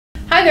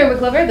Hi there,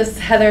 wig lover. This is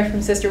Heather from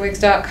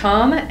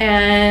CysterWigs.com,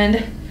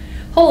 and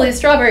holy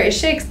strawberry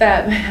shakes,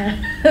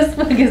 Batman. This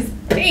wig is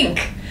pink.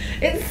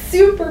 It's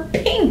super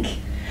pink.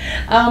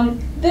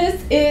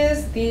 This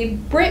is the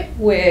Britt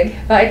wig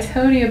by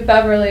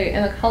Beverly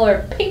in the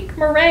color Pink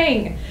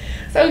Meringue.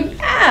 So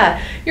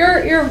yeah,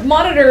 your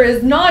monitor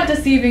is not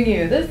deceiving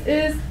you. This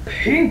is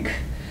pink.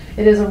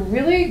 It is a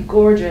really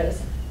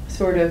gorgeous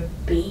sort of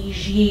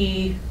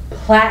beigey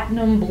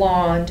platinum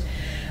blonde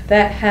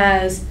that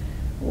has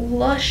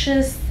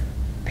luscious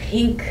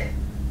pink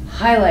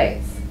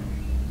highlights.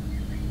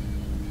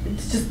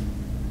 It's just,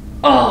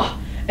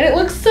 oh, and it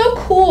looks so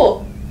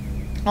cool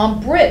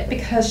on Britt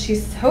because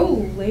she's so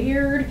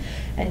layered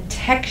and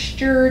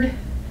textured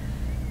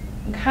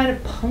and kind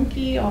of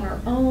punky on her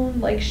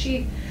own. Like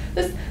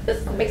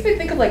this makes me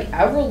think of like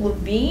Avril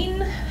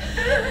Lavigne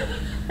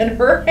and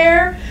her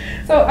hair.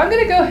 So I'm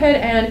gonna go ahead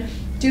and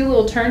do a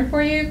little turn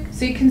for you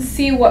so you can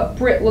see what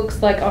Britt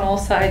looks like on all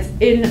sides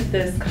in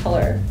this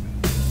color.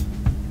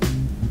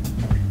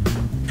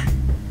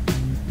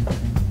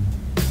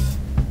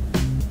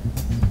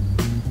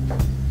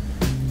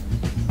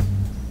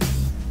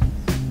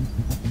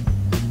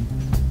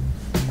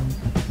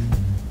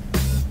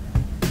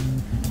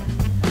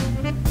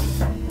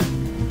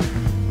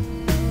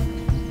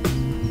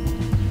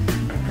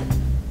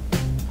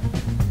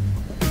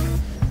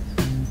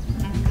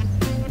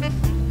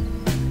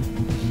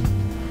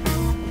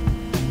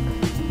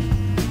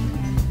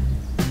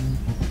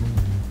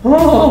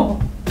 Oh,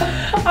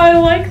 I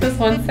like this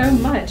one so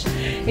much.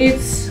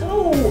 It's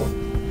so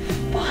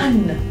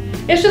fun.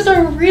 It's just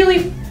a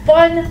really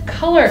fun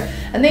color.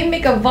 And they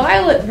make a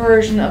violet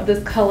version of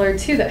this color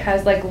too that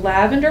has like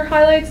lavender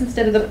highlights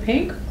instead of the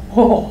pink.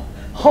 Oh.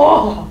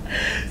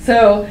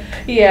 So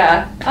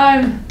yeah,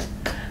 I'm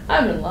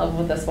in love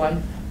with this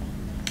one.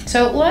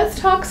 So let's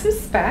talk some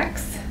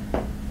specs.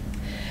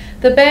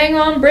 The bang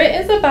on Britt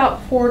is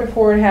about 4 to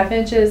 4.5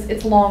 inches.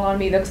 It's long on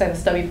me though because I have a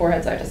stubby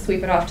forehead, so I have to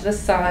sweep it off to the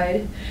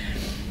side.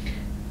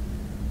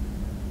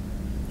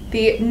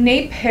 The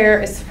nape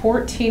hair is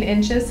 14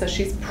 inches, so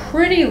she's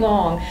pretty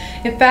long.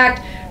 In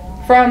fact,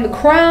 from the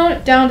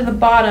crown down to the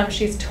bottom,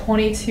 she's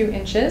 22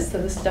 inches.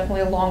 So this is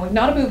definitely a long wig.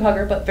 Not a boob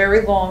hugger, but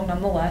very long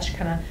nonetheless. She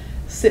kind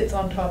of sits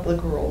on top of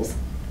the girls.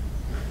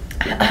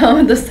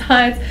 The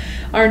sides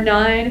are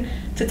 9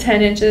 to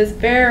 10 inches,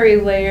 very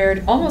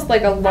layered, almost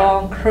like a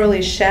long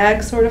curly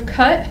shag sort of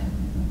cut.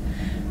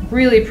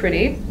 Really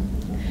pretty.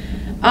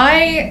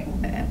 I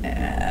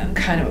am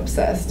kind of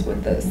obsessed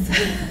with this.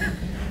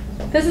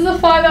 This is a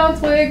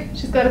 5-ounce wig.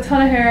 She's got a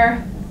ton of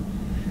hair.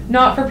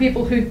 Not for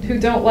people who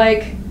don't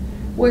like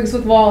wigs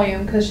with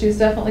volume, because she's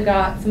definitely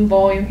got some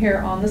volume here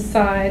on the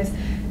sides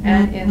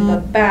and in the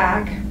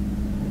back.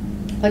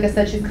 Like I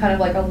said, she's kind of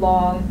like a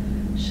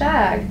long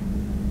shag.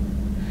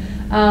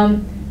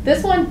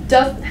 This one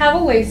doesn't have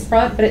a lace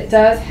front, but it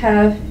does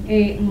have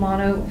a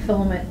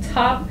monofilament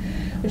top,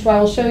 which I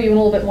will show you in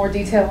a little bit more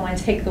detail when I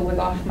take the wig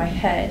off my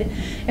head.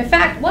 In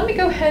fact, let me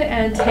go ahead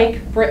and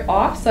take Britt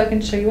off so I can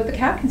show you what the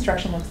cap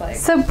construction looks like.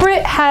 So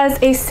Britt has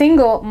a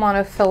single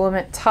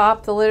monofilament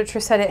top. The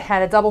literature said it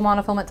had a double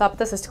monofilament top.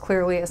 This is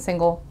clearly a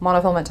single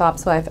monofilament top,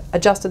 so I've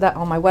adjusted that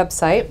on my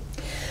website.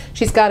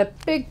 She's got a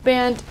big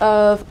band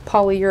of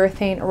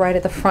polyurethane right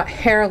at the front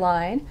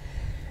hairline,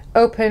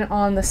 open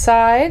on the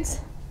sides.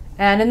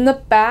 And in the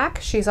back,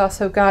 she's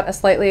also got a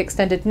slightly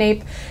extended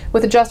nape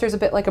with adjusters a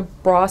bit like a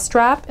bra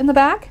strap in the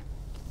back.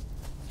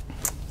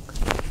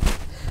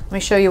 Let me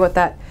show you what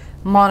that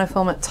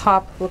monofilament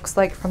top looks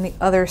like from the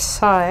other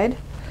side.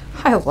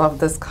 I love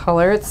this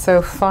color, it's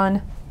so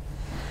fun.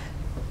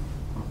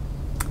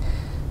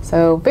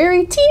 So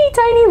very teeny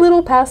tiny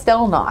little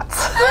pastel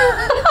knots.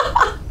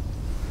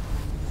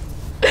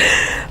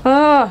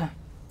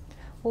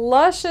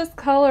 Luscious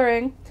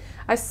coloring.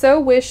 I so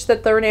wish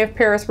that the Renee of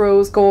Paris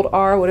Rose Gold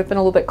R would have been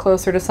a little bit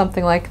closer to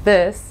something like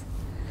this,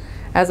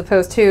 as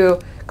opposed to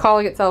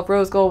calling itself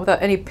rose gold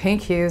without any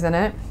pink hues in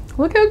it.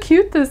 Look how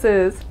cute this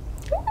is.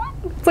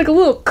 It's like a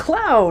little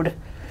cloud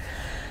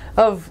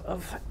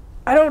of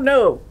I don't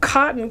know,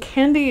 cotton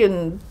candy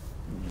and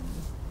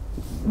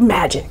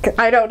magic.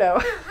 I don't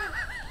know.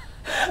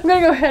 I'm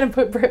gonna go ahead and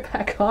put Britt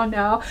back on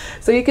now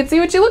so you can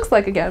see what she looks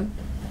like again.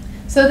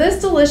 So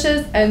this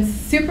delicious and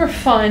super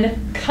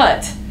fun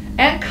cut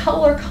and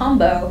color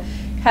combo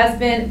has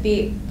been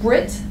the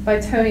Britt by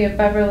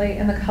Beverly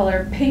in the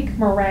color Pink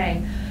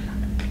Meringue.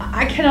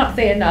 I cannot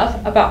say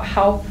enough about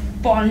how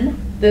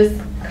fun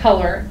this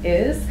color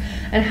is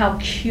and how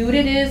cute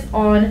it is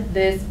on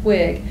this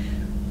wig.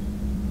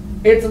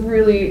 It's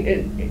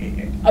really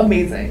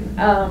amazing.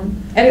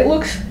 And it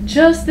looks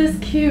just as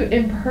cute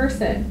in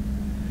person.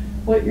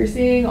 What you're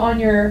seeing on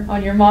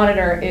your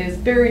monitor is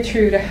very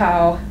true to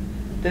how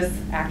this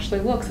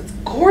actually looks. It's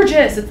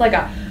gorgeous. It's like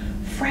a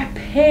frappe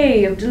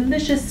of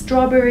delicious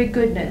strawberry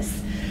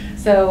goodness.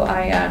 So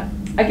I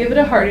give it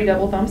a hearty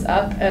double thumbs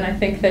up, and I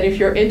think that if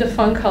you're into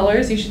fun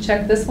colors, you should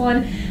check this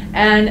one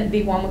and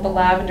the one with the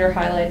lavender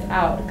highlights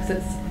out,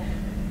 because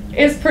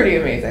it's pretty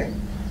amazing.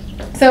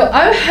 So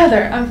I'm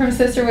Heather. I'm from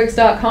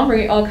CysterWigs.com,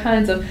 bringing all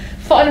kinds of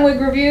fun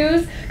wig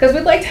reviews, because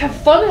we'd like to have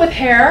fun with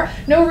hair.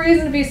 No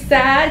reason to be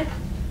sad.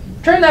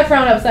 Turn that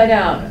frown upside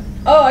down.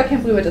 Oh, I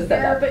can't believe I just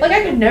said that. But like,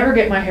 I could never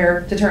get my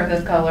hair to turn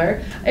this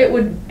color.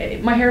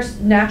 My hair's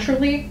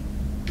naturally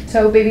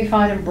so baby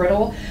fine and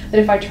brittle that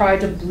if I tried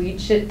to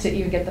bleach it to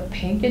even get the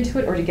pink into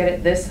it, or to get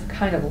it this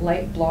kind of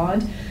light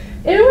blonde,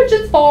 it would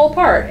just fall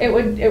apart. It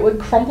would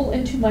crumple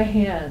into my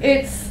hand.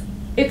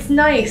 It's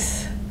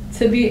nice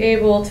to be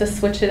able to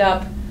switch it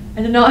up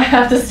and to not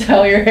have to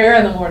style your hair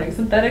in the morning.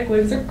 Synthetic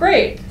wigs are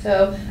great.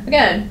 So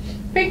again,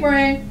 Pink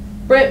Meringue,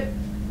 Britt,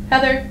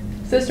 Heather,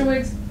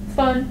 CysterWigs,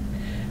 fun.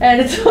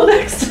 And until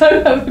next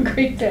time, have a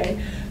great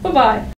day. Bye-bye.